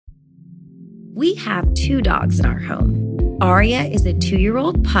We have 2 dogs in our home. Aria is a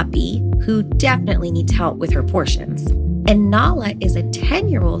 2-year-old puppy who definitely needs help with her portions. And Nala is a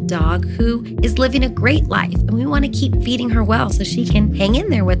 10-year-old dog who is living a great life, and we want to keep feeding her well so she can hang in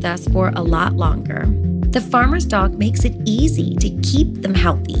there with us for a lot longer. The farmer's dog makes it easy to keep them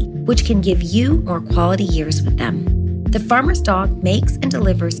healthy, which can give you more quality years with them. The farmer's dog makes and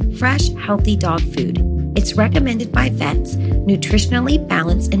delivers fresh, healthy dog food. It's recommended by vets, nutritionally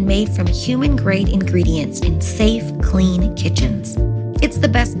balanced and made from human-grade ingredients in safe, clean kitchens. It's the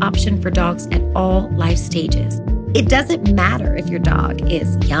best option for dogs at all life stages. It doesn't matter if your dog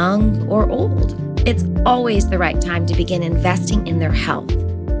is young or old. It's always the right time to begin investing in their health,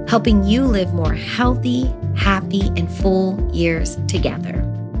 helping you live more healthy, happy, and full years together.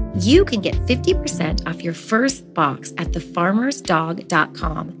 You can get 50% off your first box at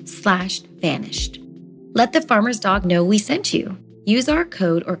thefarmersdog.com/vanished. Let the farmer's dog know we sent you. Use our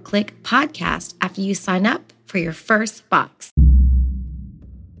code or click podcast after you sign up for your first box.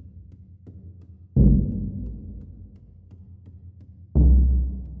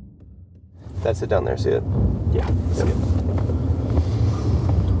 That's it down there, see it? Yeah, see it.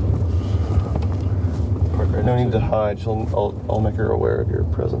 Right, no need to hide. I'll make her aware of your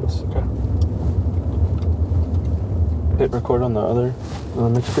presence. Okay. Hit record on the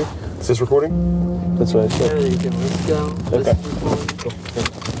mixed screen. Is this recording? That's what I said. There you go. Let's go. Okay. Cool.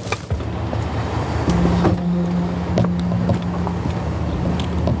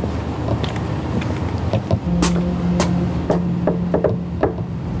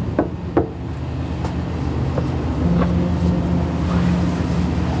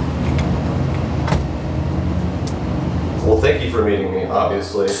 Well, thank you for meeting me,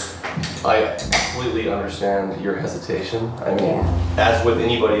 obviously. I completely understand your hesitation. I mean, as with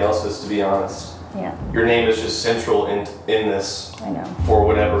anybody else's, to be honest. Yeah. Your name is just central in this. I know. For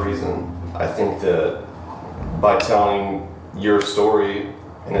whatever reason. I think that by telling your story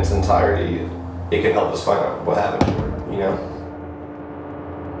in its entirety, it can help us find out what happened to her, you know?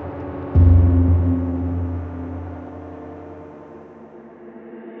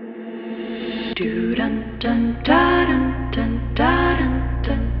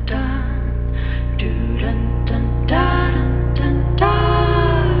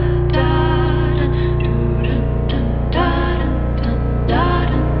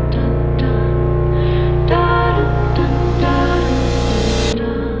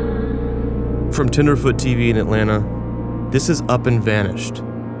 From Tenderfoot TV in Atlanta, this is Up and Vanished.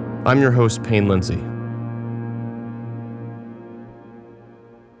 I'm your host, Payne Lindsay.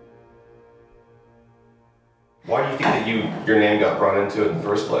 Why do you think that your name got brought into it in the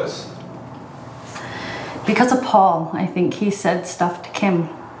first place? Because of Paul. I think he said stuff to Kim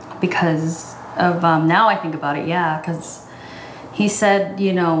because of, now I think about it, yeah, because he said,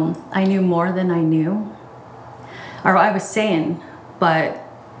 you know, I knew more than I knew. Or I was saying, but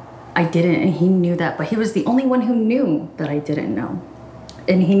I didn't, and he knew that, but he was the only one who knew that I didn't know.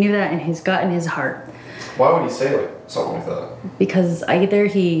 And he knew that in his gut and his heart. Why would he say something like that? Because either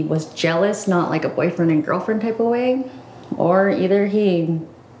he was jealous, not like a boyfriend and girlfriend type of way, or either I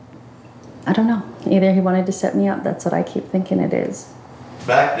don't know, either he wanted to set me up. That's what I keep thinking it is.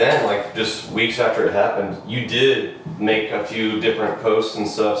 Back then, like just weeks after it happened, you did make a few different posts and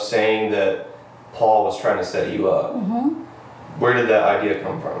stuff saying that Paul was trying to set you up. Mm-hmm. Where did that idea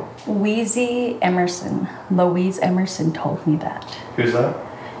come from? Louise Emerson told me that. Who's that?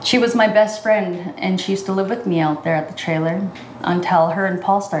 She was my best friend, and she used to live with me out there at the trailer until her and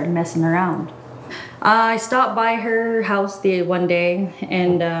Paul started messing around. I stopped by her house one day,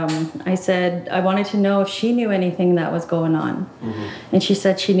 and I said I wanted to know if she knew anything that was going on. Mm-hmm. And she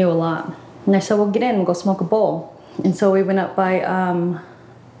said she knew a lot. And I said, well, get in and go smoke a bowl. And so we went up by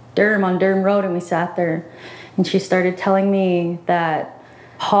Durham, on Durham Road, and we sat there. And she started telling me that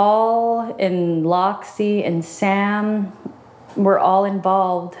Paul and Loxie and Sam were all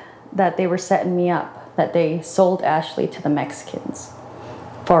involved, that they were setting me up, that they sold Ashley to the Mexicans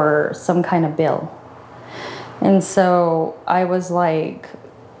for some kind of bill. And so I was like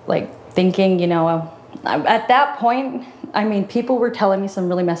thinking, you know, at that point, I mean, people were telling me some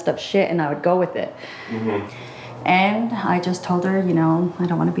really messed up shit and I would go with it. Mm-hmm. And I just told her, you know, I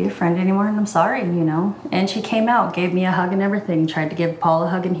don't want to be a friend anymore and I'm sorry, you know. And she came out, gave me a hug and everything, tried to give Paul a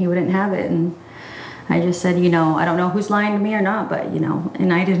hug and he wouldn't have it. And I just said, you know, I don't know who's lying to me or not, but, you know,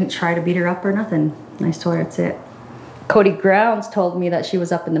 and I didn't try to beat her up or nothing. I told her that's it. Cody Grounds told me that she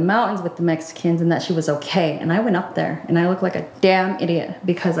was up in the mountains with the Mexicans and that she was okay. And I went up there and I looked like a damn idiot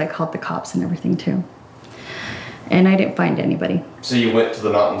because I called the cops and everything, too. And I didn't find anybody. So you went to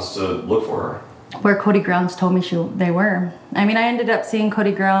the mountains to look for her? where Cody Grounds told me they were. I mean, I ended up seeing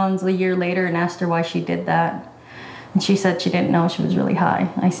Cody Grounds a year later and asked her why she did that. And she said she didn't know she was really high.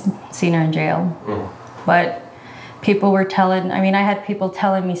 I seen her in jail. But people were I had people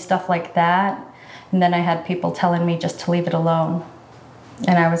telling me stuff like that. And then I had people telling me just to leave it alone.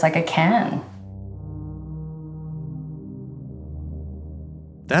 And I was like, I can.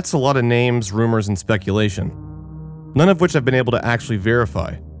 That's a lot of names, rumors, and speculation. None of which I've been able to actually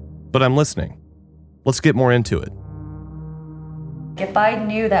verify. But I'm listening. Let's get more into it. If I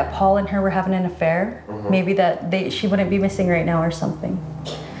knew that Paul and her were having an affair, maybe she wouldn't be missing right now or something.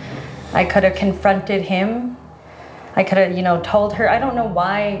 I could have confronted him. I could have, told her. I don't know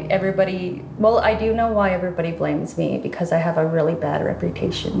why I do know why everybody blames me, because I have a really bad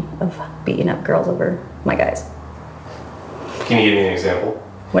reputation of beating up girls over my guys. Can you give me an example?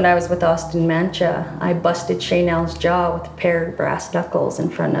 When I was with Austin Mancha, I busted Shaynell's jaw with a pair of brass knuckles in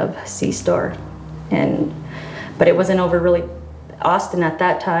front of C-Store. But it wasn't over really Austin at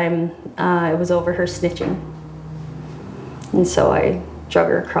that time. It was over her snitching. And so I drug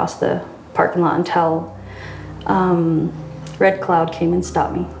her across the parking lot until Red Cloud came and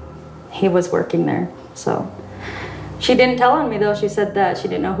stopped me. He was working there. So she didn't tell on me though. She said that she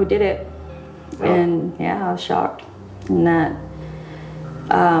didn't know who did it. Oh. And yeah, I was shocked. And that,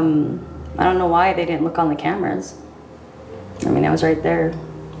 I don't know why they didn't look on the cameras. I mean, I was right there.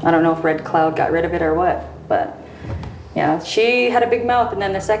 I don't know if Red Cloud got rid of it or what, but yeah, she had a big mouth. And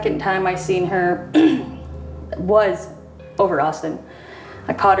then the second time I seen her was over Austin.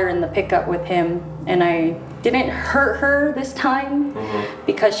 I caught her in the pickup with him, and I didn't hurt her this time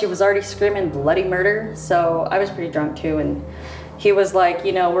because she was already screaming bloody murder. So I was pretty drunk too, and he was like,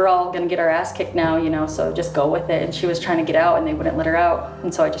 we're all gonna get our ass kicked now, so just go with it. And she was trying to get out and they wouldn't let her out.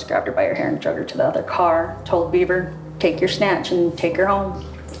 And so I just grabbed her by her hair and drug her to the other car, told Beaver, take your snatch and take her home.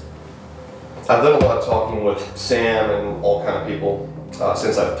 I've done a lot of talking with Sam and all kind of people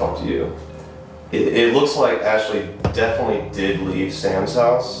since I've talked to you. It looks like Ashley definitely did leave Sam's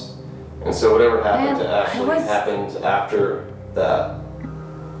house. And so whatever happened to Ashley happened after that.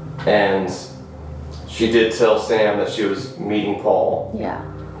 And she did tell Sam that she was meeting Paul. Yeah.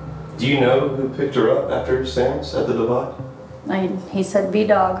 Do you know who picked her up after Sam's at the Divide? He said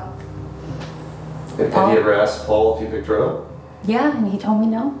B-Dog. Have you ever asked Paul if he picked her up? Yeah, and he told me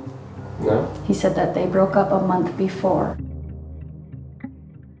no. No? He said that they broke up a month before.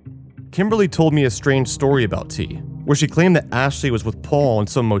 Kimberly told me a strange story about T, where she claimed that Ashley was with Paul in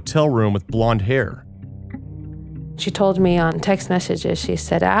some motel room with blonde hair. She told me on text messages, she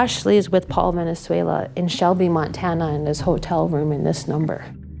said, Ashley is with Paul Venezuela in Shelby, Montana in this hotel room in this number.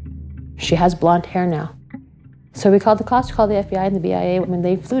 She has blonde hair now. So we called the cops, called the FBI and the BIA. When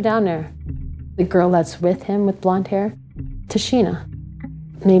they flew down there, the girl that's with him with blonde hair, Tashina.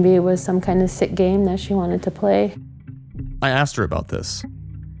 Maybe it was some kind of sick game that she wanted to play. I asked her about this.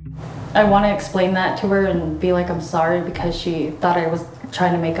 I want to explain that to her and be like, I'm sorry, because she thought I was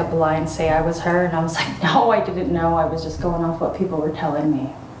trying to make up a lie and say I was her. And I was like, no, I didn't know. I was just going off what people were telling me.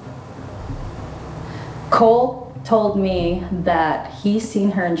 Cole told me that he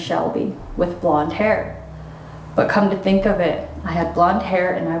seen her in Shelby with blonde hair. But come to think of it, I had blonde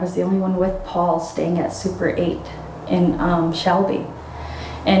hair and I was the only one with Paul staying at Super 8 in Shelby.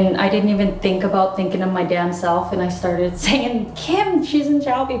 And I didn't even think about thinking of my damn self, and I started saying, Kim, she's in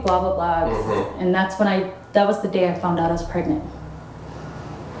Shelby, blah, blah, blah. And that was the day I found out I was pregnant.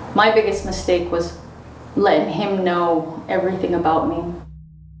 My biggest mistake was letting him know everything about me.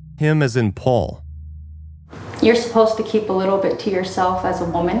 Him as in Paul. You're supposed to keep a little bit to yourself as a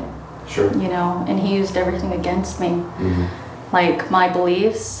woman. Sure. And he used everything against me. Like my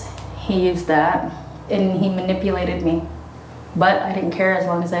beliefs, he used that, and he manipulated me. But I didn't care as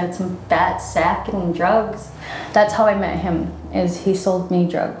long as I had some fat sack and drugs. That's how I met him, is he sold me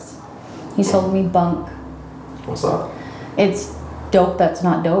drugs. He sold me bunk. What's that? It's dope that's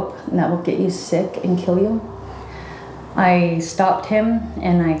not dope, and that will get you sick and kill you. I stopped him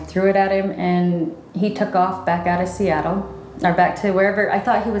and I threw it at him, and he took off back out of Seattle, or back to wherever. I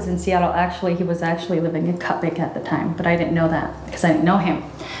thought he was in Seattle. Actually, he was actually living in Cutbank at the time, but I didn't know that because I didn't know him.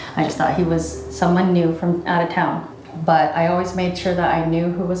 I just thought he was someone new from out of town. But I always made sure that I knew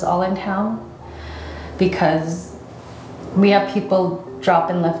who was all in town, because we have people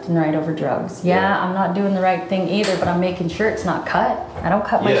dropping left and right over drugs. Yeah, I'm not doing the right thing either, but I'm making sure it's not cut. I don't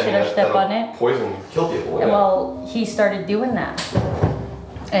cut my shit or step on it. Poison kill people. Yeah. Well, he started doing that.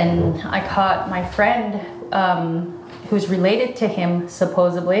 And I caught my friend, who's related to him,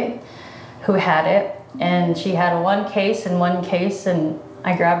 supposedly, who had it. And she had one case, and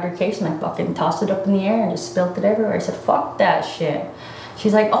I grabbed her case and I fucking tossed it up in the air and just spilt it everywhere. I said, fuck that shit.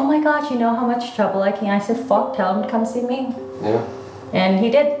 She's like, oh my gosh, you know how much trouble I can. I said, fuck, tell him to come see me. Yeah. And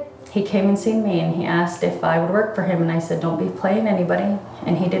he did. He came and seen me, and he asked if I would work for him, and I said, don't be playing anybody,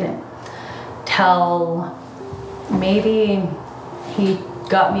 and he didn't. Till maybe he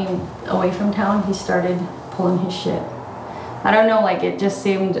got me away from town, he started pulling his shit. I don't know, like, it just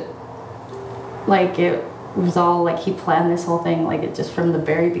seemed like it was all like he planned this whole thing, like it just from the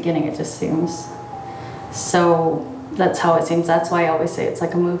very beginning, it just seems. So that's how it seems. That's why I always say it's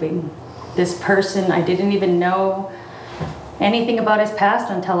like a movie. This person, I didn't even know anything about his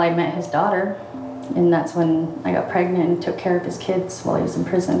past until I met his daughter. And that's when I got pregnant and took care of his kids while he was in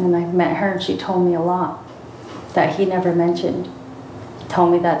prison. And I met her, and she told me a lot that he never mentioned. He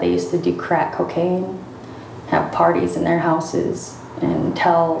told me that they used to do crack cocaine, have parties in their houses,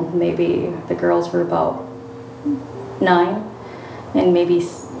 until maybe the girls were about 9 and maybe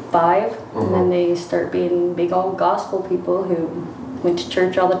 5. And then they start being big old gospel people who went to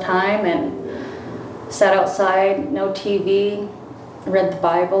church all the time and sat outside, no TV, read the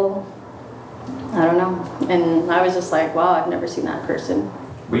Bible. I don't know. And I was just like, wow, I've never seen that person.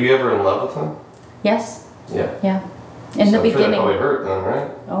 Were you ever in love with him? Yes. Yeah. Yeah. In the So beginning. that probably hurt then,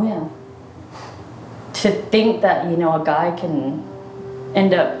 right? Oh, yeah. To think that, you know, a guy can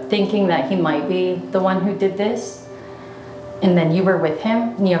end up thinking that he might be the one who did this, and then you were with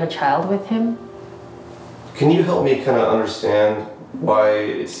him, and you have a child with him. Can you help me kind of understand why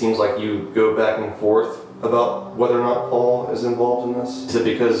it seems like you go back and forth about whether or not Paul is involved in this? Is it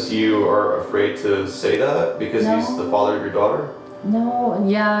because you are afraid to say that because No. he's the father of your daughter? No,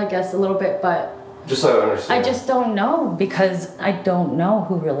 yeah, I guess a little bit, but Just so I understand. I just don't know, because I don't know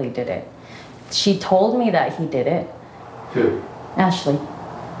who really did it. She told me that he did it. Who? Ashley.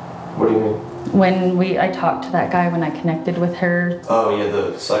 What do you mean? When I talked to that guy, when I connected with her. Oh, yeah,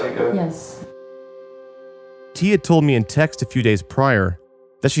 the psychic guy? Yes. T had told me in text a few days prior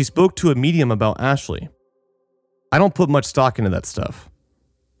that she spoke to a medium about Ashley. I don't put much stock into that stuff.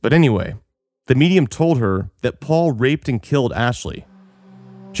 But anyway, the medium told her that Paul raped and killed Ashley.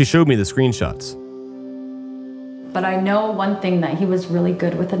 She showed me the screenshots. But I know one thing, that he was really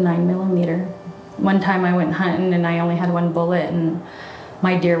good with a 9mm. One time I went hunting and I only had one bullet, and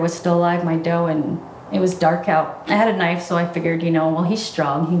my deer was still alive, my doe, and it was dark out. I had a knife, so I figured, you know, well, he's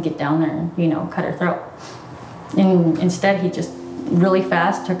strong, he can get down there and, you know, cut her throat. And instead, he just really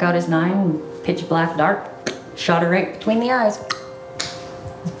fast took out his 9, pitch black dark, shot her right between the eyes.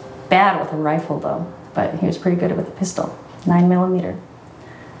 Bad with a rifle though, but he was pretty good with a pistol, 9mm.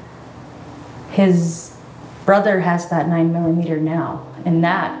 His brother has that 9mm now, and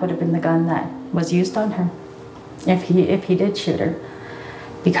that would have been the gun that was used on her if he did shoot her,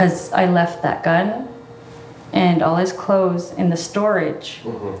 because I left that gun and all his clothes in the storage,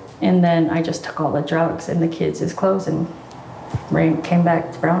 and then I just took all the drugs and the kids' his clothes and came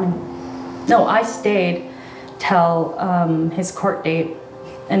back to Browning. No, I stayed till his court date,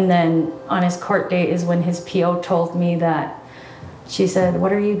 and then on his court date is when his PO told me that. She said,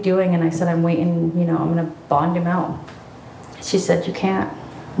 what are you doing? And I said, I'm waiting, you know, I'm gonna bond him out. She said, you can't.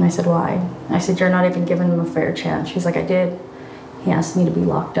 And I said, why? I said, you're not even giving him a fair chance. She's like, I did. He asked me to be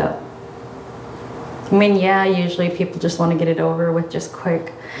locked up. I mean, yeah, usually people just want to get it over with just quick.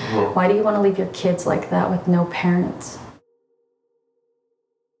 Why do you want to leave your kids like that with no parents?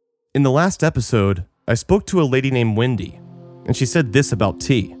 In the last episode, I spoke to a lady named Wendy, and she said this about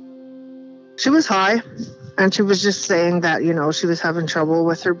T. She was high, and she was just saying that, you know, she was having trouble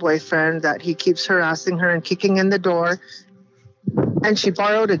with her boyfriend, that he keeps harassing her and kicking in the door, and she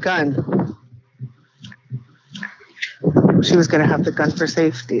borrowed a gun. She was going to have the gun for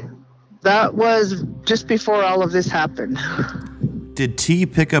safety. That was just before all of this happened. Did T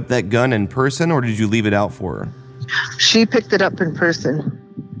pick up that gun in person, or did you leave it out for her? She picked it up in person,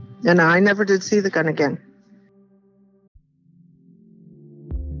 and I never did see the gun again.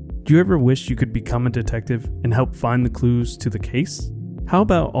 Do you ever wish you could become a detective and help find the clues to the case? How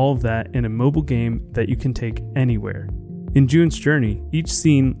about all of that in a mobile game that you can take anywhere? In June's Journey, each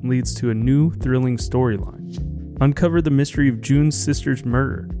scene leads to a new, thrilling storyline. Uncover the mystery of June's sister's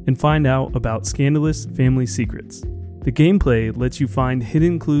murder and find out about scandalous family secrets. The gameplay lets you find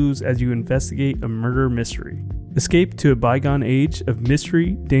hidden clues as you investigate a murder mystery. Escape to a bygone age of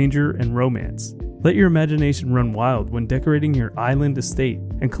mystery, danger, and romance. Let your imagination run wild when decorating your island estate,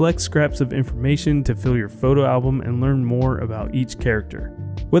 and collect scraps of information to fill your photo album and learn more about each character.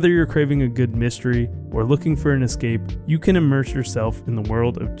 Whether you're craving a good mystery or looking for an escape, you can immerse yourself in the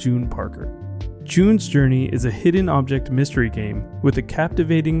world of June Parker. June's Journey is a hidden object mystery game with a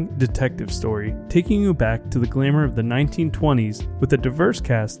captivating detective story taking you back to the glamour of the 1920s with a diverse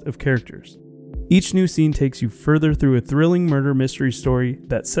cast of characters. Each new scene takes you further through a thrilling murder mystery story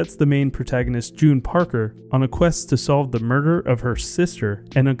that sets the main protagonist, June Parker, on a quest to solve the murder of her sister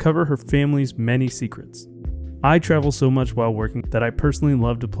and uncover her family's many secrets. I travel so much while working that I personally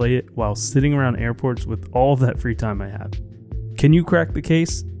love to play it while sitting around airports with all that free time I have. Can you crack the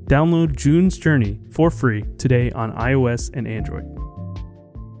case? Download June's Journey for free today on iOS and Android.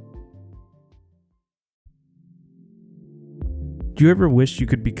 Do you ever wish you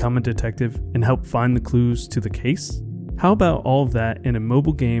could become a detective and help find the clues to the case? How about all of that in a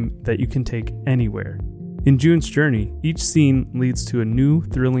mobile game that you can take anywhere? In June's Journey, each scene leads to a new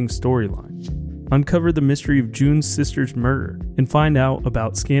thrilling storyline. Uncover the mystery of June's sister's murder and find out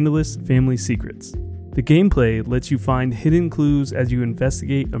about scandalous family secrets. The gameplay lets you find hidden clues as you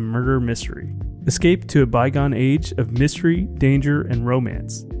investigate a murder mystery. Escape to a bygone age of mystery, danger, and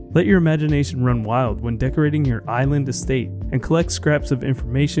romance. Let your imagination run wild when decorating your island estate and collect scraps of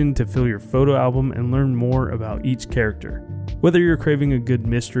information to fill your photo album and learn more about each character. Whether you're craving a good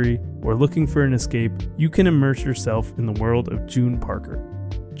mystery or looking for an escape, you can immerse yourself in the world of June Parker.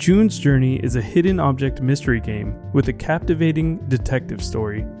 June's Journey is a hidden object mystery game with a captivating detective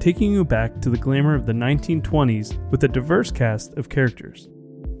story taking you back to the glamour of the 1920s with a diverse cast of characters.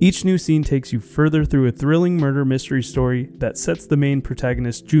 Each new scene takes you further through a thrilling murder mystery story that sets the main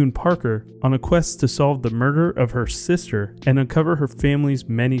protagonist, June Parker, on a quest to solve the murder of her sister and uncover her family's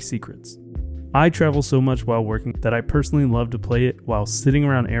many secrets. I travel so much while working that I personally love to play it while sitting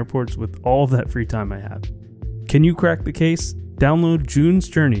around airports with all that free time I have. Can you crack the case? Download June's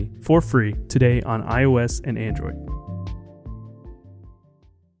Journey for free today on iOS and Android.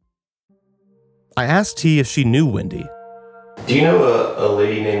 I asked T if she knew Wendy. Do you know a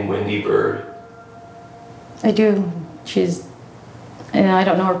lady named Wendy Bird? I do. I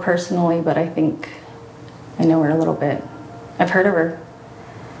don't know her personally, but I think I know her a little bit. I've heard of her.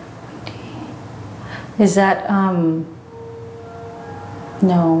 Is that,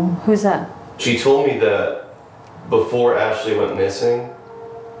 no, who's that? She told me that before Ashley went missing,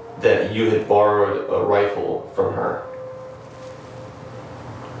 that you had borrowed a rifle from her.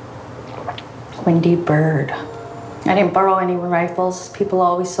 Wendy Bird. I didn't borrow any rifles. People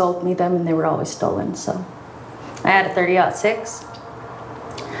always sold me them and they were always stolen, so. I had a 30-06.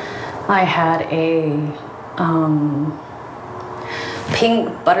 I had a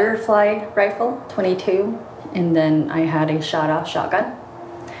pink butterfly rifle, 22, and then I had a shot-off shotgun.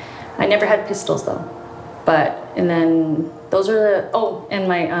 I never had pistols though. And then those are and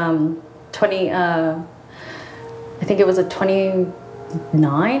my 20, I think it was a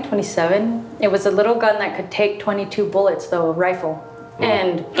 29, 27. It was a little gun that could take 22 bullets though, a rifle.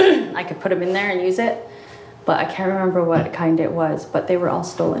 And I could put them in there and use it, but I can't remember what kind it was, but they were all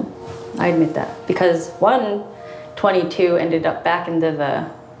stolen. I admit that, because one 22 ended up back into the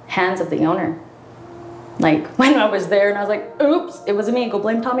hands of the owner. Like when I was there and I was like, oops, it wasn't me, go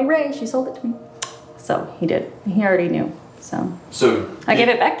blame Tommy Ray, she sold it to me. So he did. He already knew. So I gave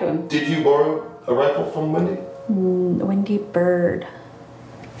it back to him. Did you borrow a rifle from Wendy? Wendy Bird.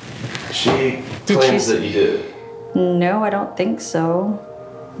 She claims that you did. No, I don't think so.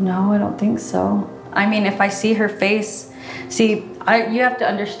 No, I don't think so. I mean, if I see her face, you have to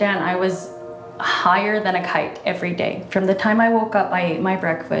understand, I was higher than a kite every day. From the time I woke up, I ate my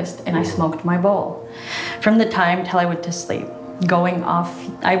breakfast and I smoked my bowl. From the time till I went to sleep. Going off,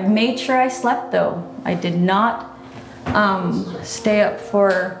 I made sure I slept though. I did not stay up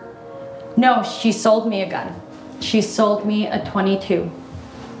for, no, she sold me a gun. She sold me a 22.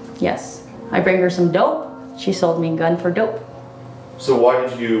 Yes, I bring her some dope. She sold me a gun for dope. So why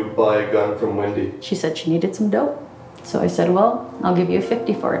did you buy a gun from Wendy? She said she needed some dope. So I said, well, I'll give you a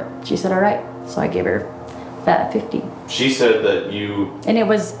 50 for it. She said, all right. So I gave her that 50. She said that you... And it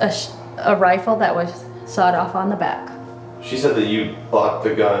was a rifle that was sawed off on the back. She said that you bought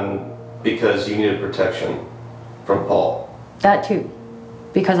the gun because you needed protection from Paul. That too.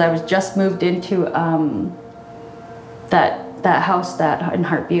 Because I was just moved into that house in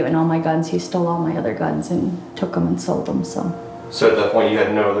Heartview, and all my guns, he stole all my other guns and took them and sold them, so. So at that point you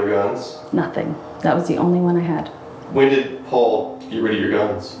had no other guns? Nothing. That was the only one I had. When did Paul get rid of your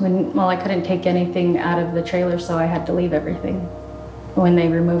guns? Well, I couldn't take anything out of the trailer, so I had to leave everything when they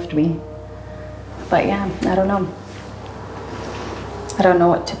removed me. But yeah, I don't know. I don't know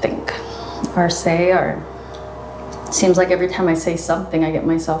what to think or say, or it seems like every time I say something, I get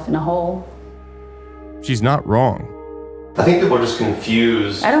myself in a hole. She's not wrong. I think people are just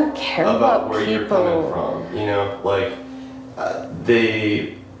confused. I don't care about where you're coming from. You know, like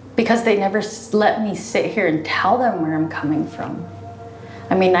because they never let me sit here and tell them where I'm coming from.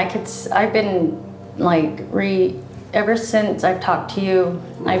 I mean, I've been like ever since I've talked to you,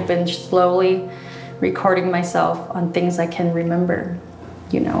 I've been slowly recording myself on things I can remember,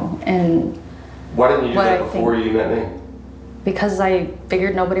 you know, and why didn't you do that before you met me? Because I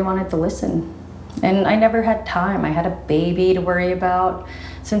figured nobody wanted to listen. And I never had time. I had a baby to worry about.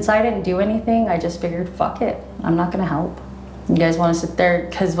 Since I didn't do anything, I just figured, fuck it. I'm not gonna help. You guys wanna sit there,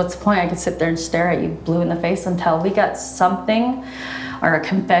 because what's the point? I could sit there and stare at you blue in the face until we got something or a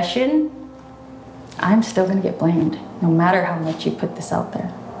confession. I'm still gonna get blamed, no matter how much you put this out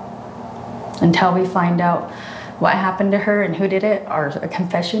there. Until we find out what happened to her and who did it, or a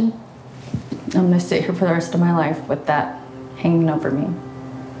confession, I'm gonna sit here for the rest of my life with that hanging over me.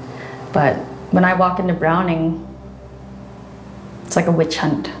 But when I walk into Browning, it's like a witch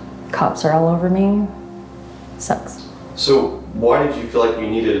hunt. Cops are all over me. Sucks. So why did you feel like you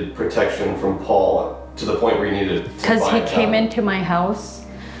needed protection from Paul to the point where you needed to Because he came into my house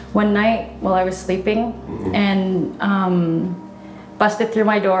one night while I was sleeping and busted through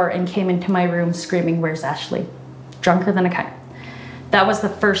my door and came into my room screaming, "Where's Ashley?" Drunker than a kite. That was the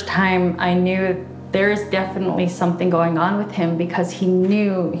first time I knew there is definitely something going on with him, because he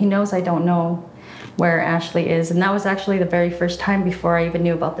knows I don't know where Ashley is. And that was actually the very first time before I even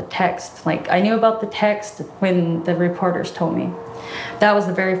knew about the text. Like, I knew about the text when the reporters told me. That was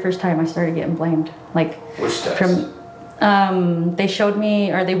the very first time I started getting blamed. Like, which text? From, they showed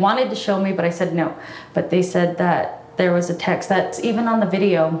me, or they wanted to show me, but I said no. But they said that there was a text that's even on the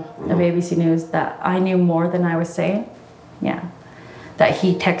video of ABC News that I knew more than I was saying. Yeah. That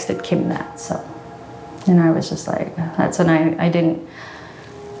he texted Kim that, so. And I was just like, that's when I didn't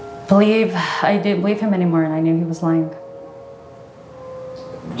believe him anymore, and I knew he was lying.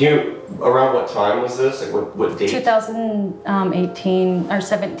 Around what time was this? Like what date? 2018 or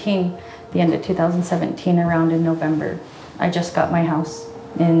 17, the end of 2017, around in November. I just got my house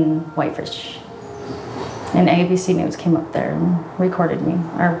in Whitefish. And ABC News came up there and recorded me,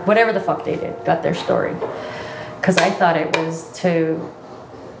 or whatever the fuck they did, got their story. Because I thought it was to,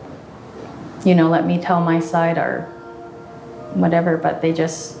 you know, let me tell my side or whatever, but they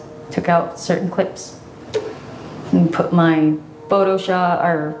just took out certain clips and put my photo shot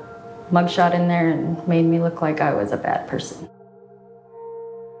or mugshot in there and made me look like I was a bad person.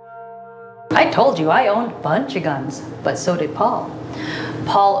 I told you I owned a bunch of guns, but so did Paul.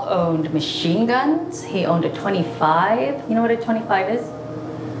 Paul owned machine guns. He owned a 25. You know what a 25 is?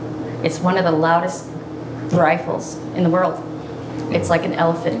 It's one of the loudest rifles in the world. It's like an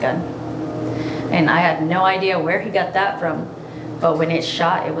elephant gun. And I had no idea where he got that from, but when it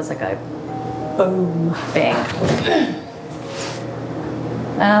shot, it was like a boom, bang.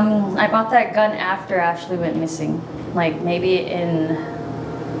 I bought that gun after Ashley went missing. Like maybe in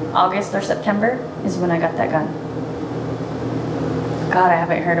August or September is when I got that gun. God, I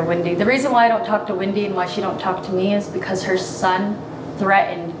haven't heard of Wendy. The reason why I don't talk to Wendy and why she don't talk to me is because her son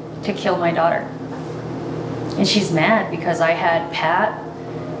threatened to kill my daughter. And she's mad because I had Pat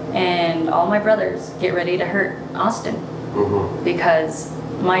and all my brothers get ready to hurt Austin. Because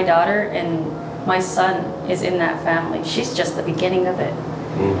my daughter and my son is in that family. She's just the beginning of it.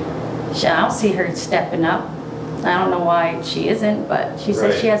 I don't see her stepping up. I don't know why she isn't, but she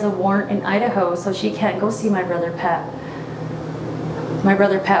says she has a warrant in Idaho, so she can't go see my brother Pat. My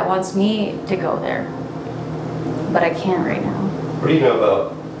brother Pat wants me to go there, but I can't right now. What do you know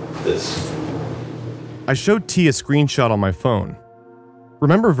about this? I showed T a screenshot on my phone.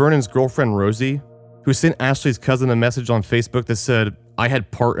 Remember Vernon's girlfriend Rosie, who sent Ashley's cousin a message on Facebook that said, "I had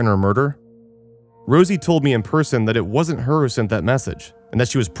part in her murder"? Rosie told me in person that it wasn't her who sent that message, and that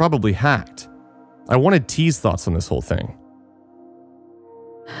she was probably hacked. I wanted T's thoughts on this whole thing.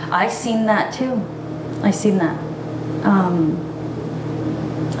 I seen that too. I seen that.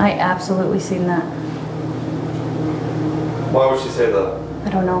 I absolutely seen that. Why would she say that? I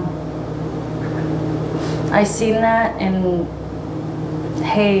don't know. I seen that, and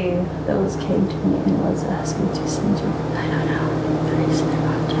hey, those came to me and was asking to send you. I don't know. Trace their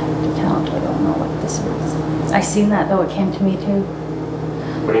contact account. I don't know what this is. I seen that though. It came to me too.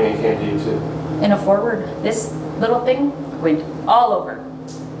 What do you mean it came to you too? In a forward. This little thing went all over.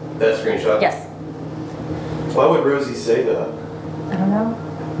 That screenshot? Yes. Why would Rosie say that? I don't know.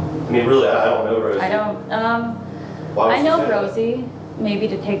 I mean, really, I don't know Rosie. I don't. Why would I she know say that? Rosie, maybe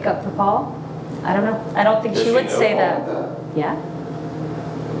to take up for Paul. I don't know. I don't think Does she she would know say Paul that. like that? Yeah.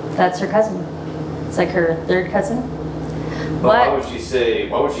 That's her cousin. It's like her third cousin. But why would she say?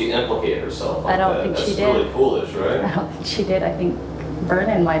 Why would she implicate herself like I don't that? think she That's did. really foolish, right? I don't think she did. I think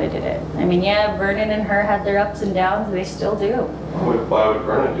Vernon might have did it. I mean, yeah, Vernon and her had their ups and downs. They still do. Why would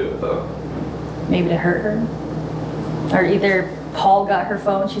Vernon do it though? Maybe to hurt her. Or either Paul got her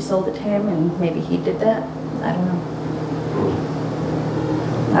phone, she sold it to him, and maybe he did that. I don't know.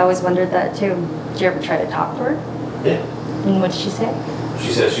 I always wondered that too. Did you ever try to talk to her? Yeah. And what did she say?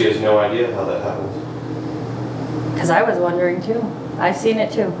 She says she has no idea how that happened. Because I was wondering too. I've seen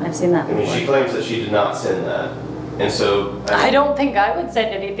it too. I've seen that I mean, before. she claims that she did not send that. And so... I don't think I would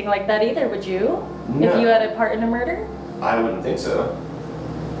send anything like that either, would you? No. If you had a part in a murder? I wouldn't think so.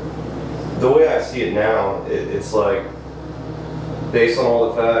 The way I see it now, it's like, based on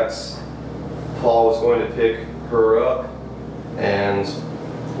all the facts, Paul was going to pick her up, and,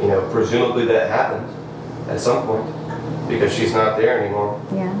 you know, presumably that happened at some point, because she's not there anymore.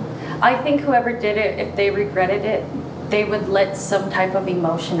 Yeah. I think whoever did it, if they regretted it, they would let some type of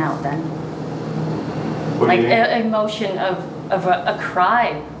emotion out then. What do Like you mean? emotion of a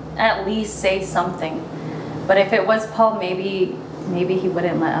cry, at least say something. But if it was Paul, maybe he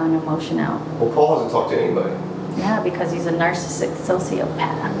wouldn't let an emotion out. Well, Paul hasn't talked to anybody. Yeah, because he's a narcissistic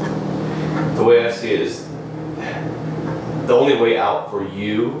sociopath. The way I see it is, the only way out for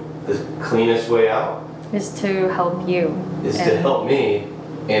you, the cleanest way out, Is to help you. is to help me.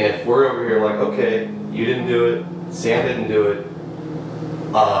 And if we're over here like, okay, you didn't do it, Sam didn't do it,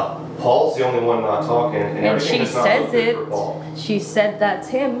 Paul's the only one not talking, and everything she is not says good it. for Paul. She said that's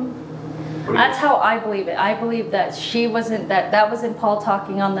him. What do you- That's how I believe it. I believe that she wasn't, that wasn't Paul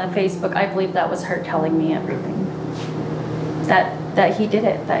talking on the Facebook. I believe that was her telling me everything. That he did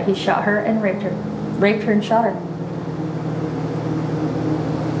it, that he shot her and raped her. Raped her and shot her.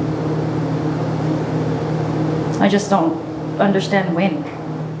 I just don't understand when.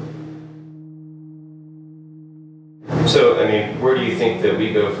 So, I mean, where do you think that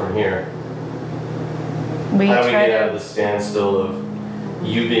we go from here? We How do we try get out of to, the standstill of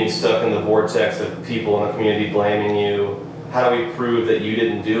you being stuck in the vortex of people in the community blaming you? How do we prove that you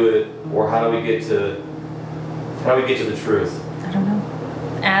didn't do it? Or how do we get to the truth? I don't know.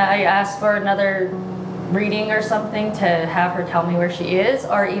 I asked for another reading or something to have her tell me where she is,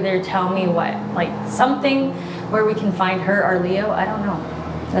 or either tell me what, like something where we can find her or Leo. I don't know.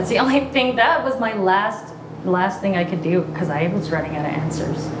 That's the only thing. That was my last thing I could do, because I was running out of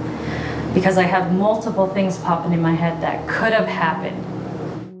answers. Because I have multiple things popping in my head that could have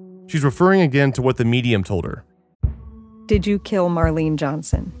happened. She's referring again to what the medium told her. Did you kill Marlene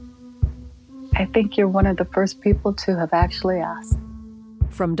Johnson? I think you're one of the first people to have actually asked.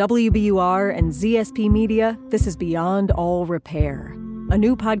 From WBUR and ZSP Media, this is Beyond All Repair, a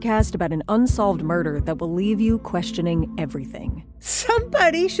new podcast about an unsolved murder that will leave you questioning everything.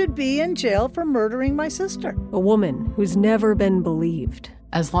 Somebody should be in jail for murdering my sister. A woman who's never been believed.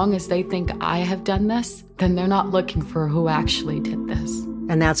 As long as they think I have done this, then they're not looking for who actually did this.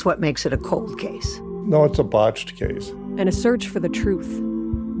 And that's what makes it a cold case. No, it's a botched case. And a search for the truth,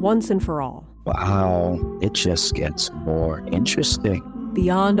 once and for all. Wow, it just gets more interesting.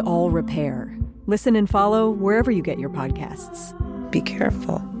 Beyond All Repair. Listen and follow wherever you get your podcasts. Be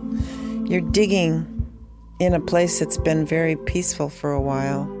careful. You're digging in a place that's been very peaceful for a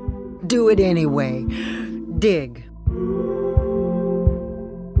while. Do it anyway. Dig.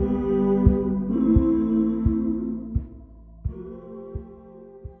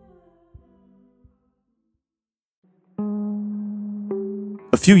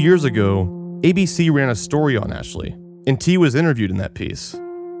 A few years ago, ABC ran a story on Ashley, and T was interviewed in that piece.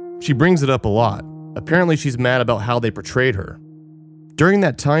 She brings it up a lot. Apparently, she's mad about how they portrayed her. During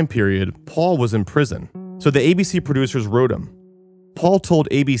that time period, Paul was in prison, so the ABC producers wrote him. Paul told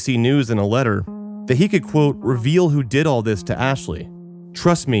ABC News in a letter that he could, quote, reveal who did all this to Ashley.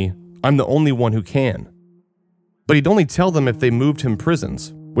 Trust me, I'm the only one who can. But he'd only tell them if they moved him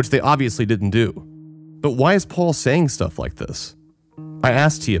prisons, which they obviously didn't do. But why is Paul saying stuff like this? I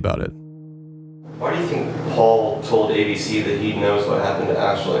asked T about it. Why do you think Paul told ABC that he knows what happened to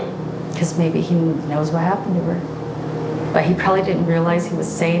Ashley? Because maybe he knows what happened to her. But he probably didn't realize he was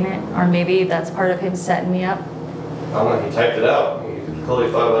saying it. Or maybe that's part of him setting me up. I don't know, he typed it out. He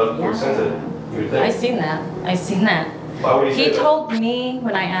clearly thought about it before he sent it. You would think. I seen that. Why would he say He that? told me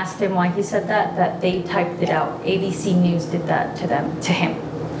when I asked him why he said that they typed it out. ABC News did that to him.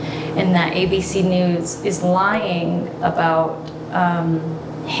 And that ABC News is lying about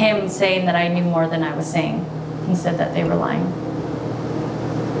him saying that I knew more than I was saying. He said that they were lying.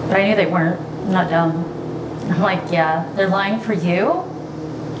 But I knew they weren't. I'm not dumb. I'm like, yeah, they're lying for you?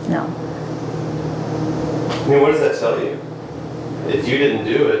 No. I mean, what does that tell you? If you didn't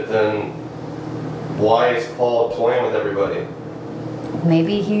do it, then why is Paul toying with everybody?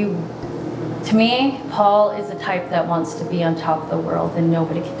 Maybe to me, Paul is the type that wants to be on top of the world and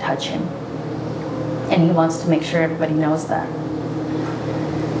nobody can touch him. And he wants to make sure everybody knows that.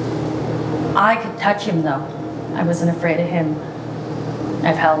 I could touch him though. I wasn't afraid of him.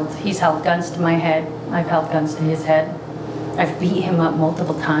 He's held guns to my head. I've held guns to his head. I've beat him up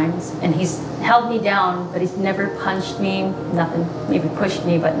multiple times, and he's held me down, but he's never punched me, nothing, maybe pushed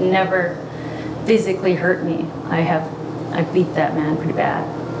me, but never physically hurt me. I beat that man pretty bad.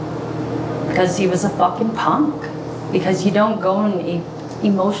 Because he was a fucking punk. Because you don't go and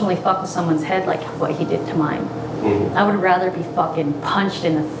emotionally fuck with someone's head like what he did to mine. Mm-hmm. I would rather be fucking punched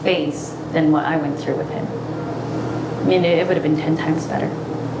in the face than what I went through with him. I mean, it would have been 10 times better.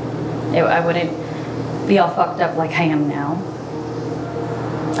 I wouldn't be all fucked up like I am now.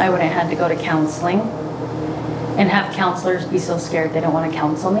 I wouldn't have had to go to counseling and have counselors be so scared they don't want to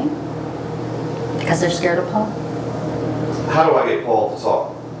counsel me because they're scared of Paul. How do I get Paul to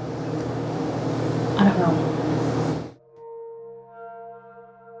talk? I don't know.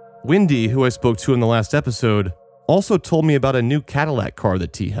 Wendy, who I spoke to in the last episode, also told me about a new Cadillac car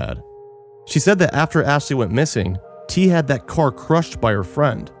that T had. She said that after Ashley went missing, T had that car crushed by her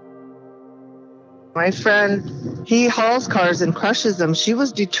friend. My friend, he hauls cars and crushes them. She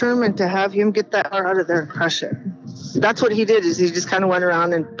was determined to have him get that car out of there and crush it. That's what he did, is he just kind of went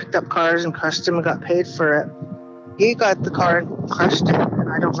around and picked up cars and crushed them and got paid for it. He got the car and crushed it,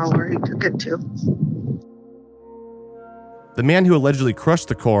 and I don't know where he took it to. The man who allegedly crushed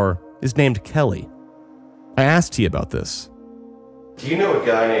the car is named Kelly. I asked T about this. Do you know a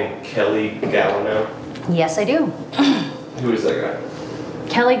guy named Kelly Galliano? Yes, I do. Who is that guy?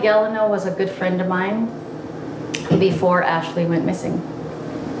 Kelly Galliano was a good friend of mine before Ashley went missing.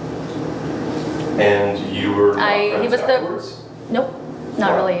 And you were not friends afterwards? Nope,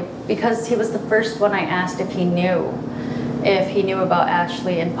 not really. Because he was the first one I asked if he knew about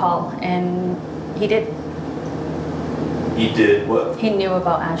Ashley and Paul, and he did. He did what? He knew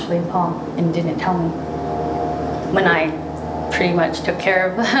about Ashley and Paul and didn't tell me. When I pretty much took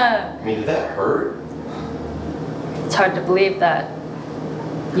care of I mean, did that hurt? It's hard to believe that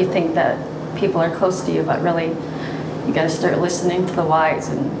you think that people are close to you, but really you gotta start listening to the whys,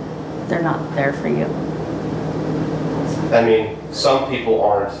 and they're not there for you. I mean, some people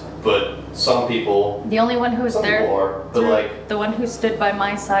aren't, but some people... The only one who's there, are, but like... The one who stood by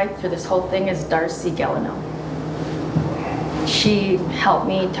my side through this whole thing is Darcy Galliano. She helped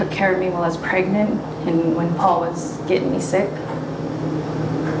me, took care of me while I was pregnant and when Paul was getting me sick.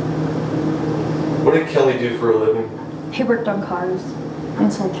 What did Kelly do for a living? He worked on cars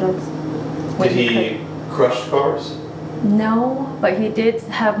and sold drugs. Did he crush cars? No, but he did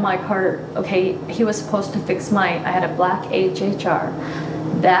have my car. Okay, he was supposed to fix I had a black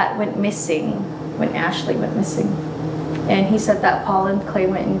HHR. That went missing when Ashley went missing. And he said that Paul and Clay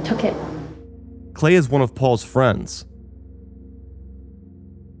went and took it. Clay is one of Paul's friends.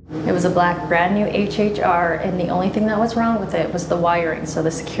 It was a black brand new HHR, and the only thing that was wrong with it was the wiring, so the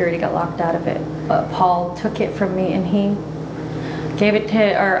security got locked out of it. But Paul took it from me and he gave it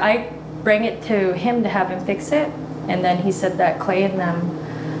to, or I bring it to him to have him fix it, and then he said that Clay and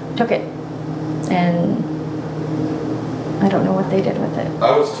them took it. And I don't know what they did with it.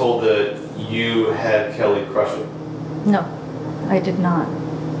 I was told that you had Kelly crush it. No, I did not.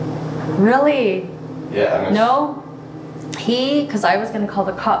 Really? Yeah, I mean... No? Because I was going to call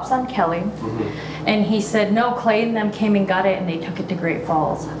the cops on Kelly, and he said, no, Clay and them came and got it, and they took it to Great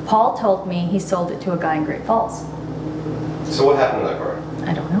Falls. Paul told me he sold it to a guy in Great Falls. So what happened to that car?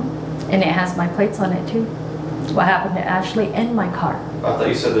 I don't know. And it has my plates on it, too. What happened to Ashley and my car. I thought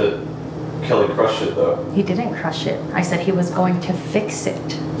you said that Kelly crushed it, though. He didn't crush it. I said he was going to fix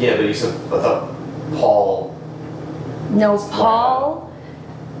it. Yeah, but you said, I thought Paul... No, Paul,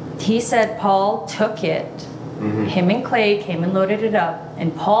 he said Paul took it. Him and Clay came and loaded it up,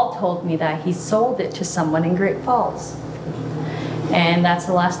 and Paul told me that he sold it to someone in Great Falls. And that's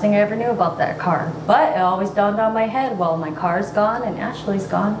the last thing I ever knew about that car. But it always dawned on my head, well, my car's gone and Ashley's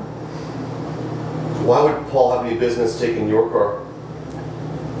gone. Why would Paul have any business taking your car?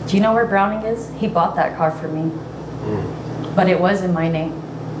 Do you know where Browning is? He bought that car for me. But it was in my name.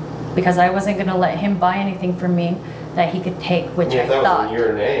 Because I wasn't going to let him buy anything from me that he could take, which I thought. If that was in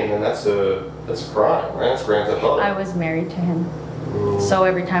your name, then that's a crime, right? That's grand theft auto. I was married to him. So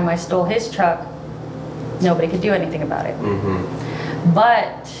every time I stole his truck, nobody could do anything about it.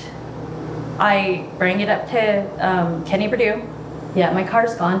 But I bring it up to Kenny Perdue. Yeah, my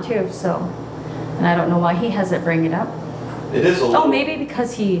car's gone too, so. And I don't know why he hasn't bring it up. It is a little... Oh, maybe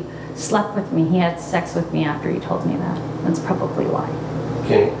because he slept with me. He had sex with me after he told me that. That's probably why.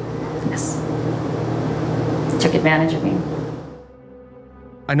 Kenny? Yes. Took advantage of me.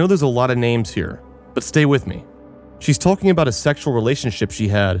 I know there's a lot of names here, but stay with me. She's talking about a sexual relationship she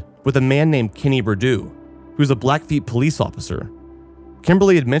had with a man named Kenny Perdue, who's a Blackfeet police officer.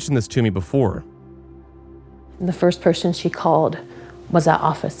 Kimberly had mentioned this to me before. The first person she called was that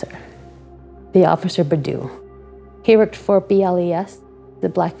officer, the officer Perdue. He worked for BLES, the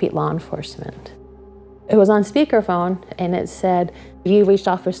Blackfeet Law Enforcement. It was on speakerphone, and it said, "You reached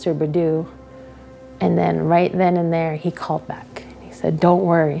Officer Badu." And then right then and there, he called back. He said, don't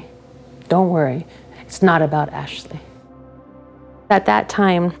worry. It's not about Ashley." At that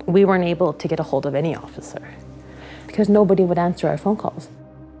time, we weren't able to get a hold of any officer because nobody would answer our phone calls.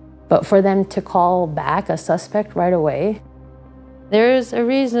 But for them to call back a suspect right away, there's a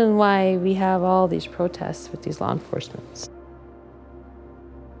reason why we have all these protests with these law enforcement.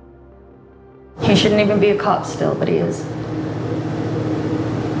 He shouldn't even be a cop still, but he is.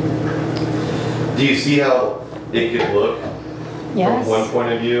 Do you see how it could look Yes. from one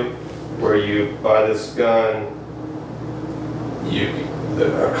point of view, where you buy this gun,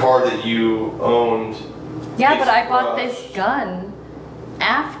 a car that you owned? Yeah, but I bought this gun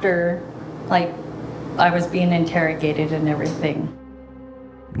after, like, I was being interrogated and everything.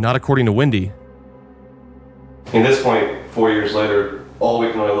 Not according to Wendy. In this point, 4 years later, all we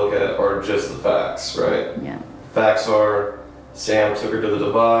can really look at are just the facts, right? Yeah. Facts are Sam took her to the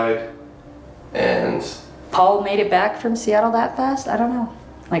Divide, and Paul made it back from Seattle that fast? I don't know.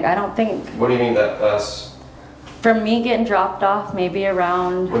 Like, I don't think. What do you mean that fast? From me getting dropped off, maybe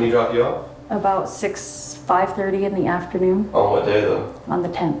around. When he dropped you off? About 5:30 in the afternoon. On what day though? On the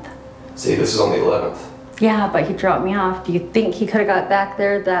 10th. See, this is on the 11th. Yeah, but he dropped me off. Do you think he could have got back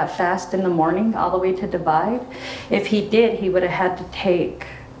there that fast in the morning, all the way to Divide? If he did, he would have had to take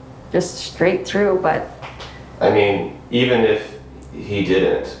just straight through, but. I mean, even if he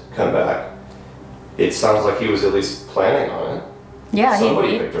didn't come back, it sounds like he was at least planning on it. Yeah,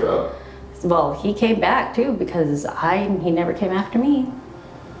 Somebody picked her up. Well, he came back too because he never came after me.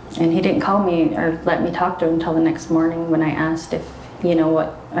 And he didn't call me or let me talk to him until the next morning when I asked if, you know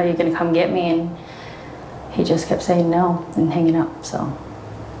what, are you gonna come get me? And he just kept saying no and hanging up, so.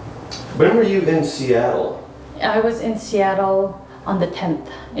 When were you in Seattle? I was in Seattle on the 10th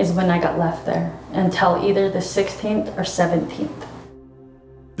is when I got left there until either the 16th or 17th.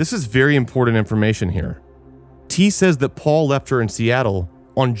 This is very important information here. T says that Paul left her in Seattle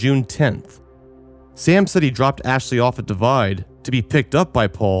on June 10th. Sam said he dropped Ashley off at Divide to be picked up by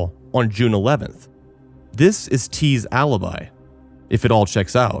Paul on June 11th. This is T's alibi, if it all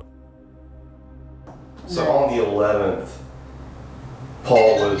checks out. So on the 11th,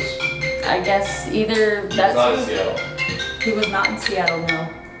 Paul was... I guess either that's... not in Seattle. He was not in Seattle, no.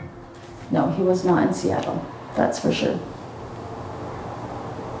 No, he was not in Seattle. That's for sure.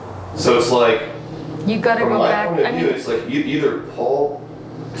 So it's like... You gotta go back. From my point of view, it's like either Paul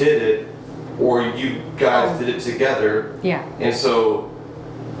did it or you guys did it together. Yeah. And so...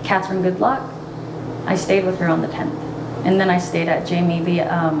 Catherine, good luck. I stayed with her on the 10th. And then I stayed at Jamie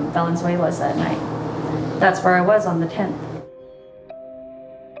Valenzuela's that night. That's where I was on the 10th.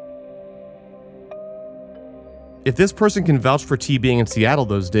 If this person can vouch for T being in Seattle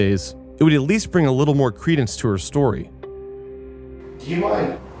those days, it would at least bring a little more credence to her story. Do you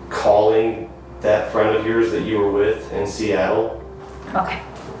mind calling that friend of yours that you were with in Seattle? Okay.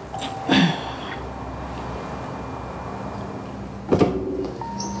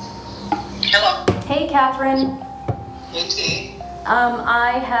 Hello. Hey, Catherine. Hey, T.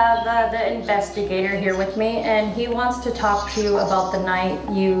 I have the investigator here with me, and he wants to talk to you about the night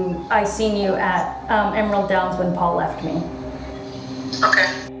I seen you at Emerald Downs when Paul left me. Okay.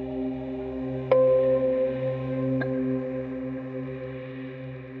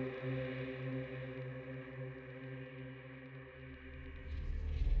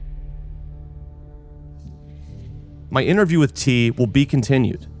 My interview with T will be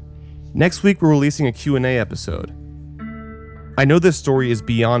continued. Next week, we're releasing a Q&A episode. I know this story is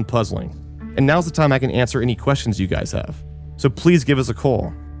beyond puzzling, and now's the time I can answer any questions you guys have. So please give us a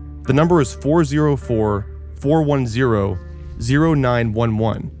call. The number is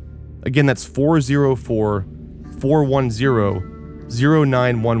 404-410-0911. Again, that's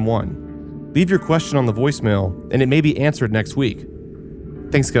 404-410-0911. Leave your question on the voicemail, and it may be answered next week.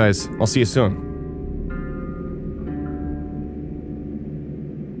 Thanks, guys. I'll see you soon.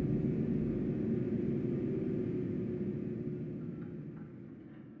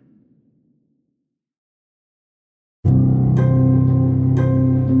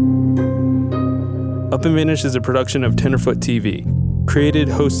 Up and Vanish is a production of Tenderfoot TV. Created,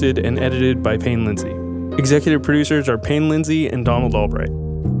 hosted, and edited by Payne Lindsay. Executive producers are Payne Lindsay and Donald Albright.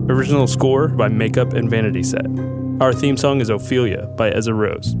 Original score by Makeup and Vanity Set. Our theme song is Ophelia by Ezra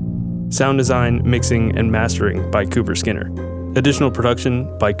Rose. Sound design, mixing, and mastering by Cooper Skinner. Additional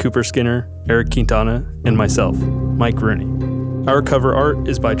production by Cooper Skinner, Eric Quintana, and myself, Mike Rooney. Our cover art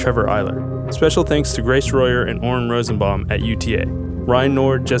is by Trevor Eiler. Special thanks to Grace Royer and Oren Rosenbaum at UTA. Ryan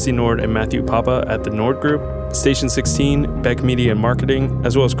Nord, Jesse Nord, and Matthew Papa at the Nord Group, Station 16, Beck Media and Marketing,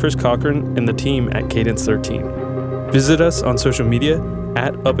 as well as Chris Cochran and the team at Cadence 13. Visit us on social media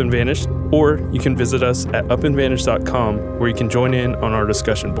at Up and Vanished, or you can visit us at upandvanished.com, where you can join in on our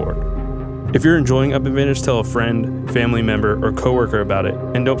discussion board. If you're enjoying Up and Vanished, tell a friend, family member, or coworker about it,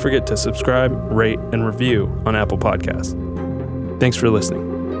 and don't forget to subscribe, rate, and review on Apple Podcasts. Thanks for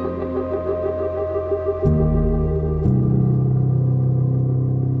listening.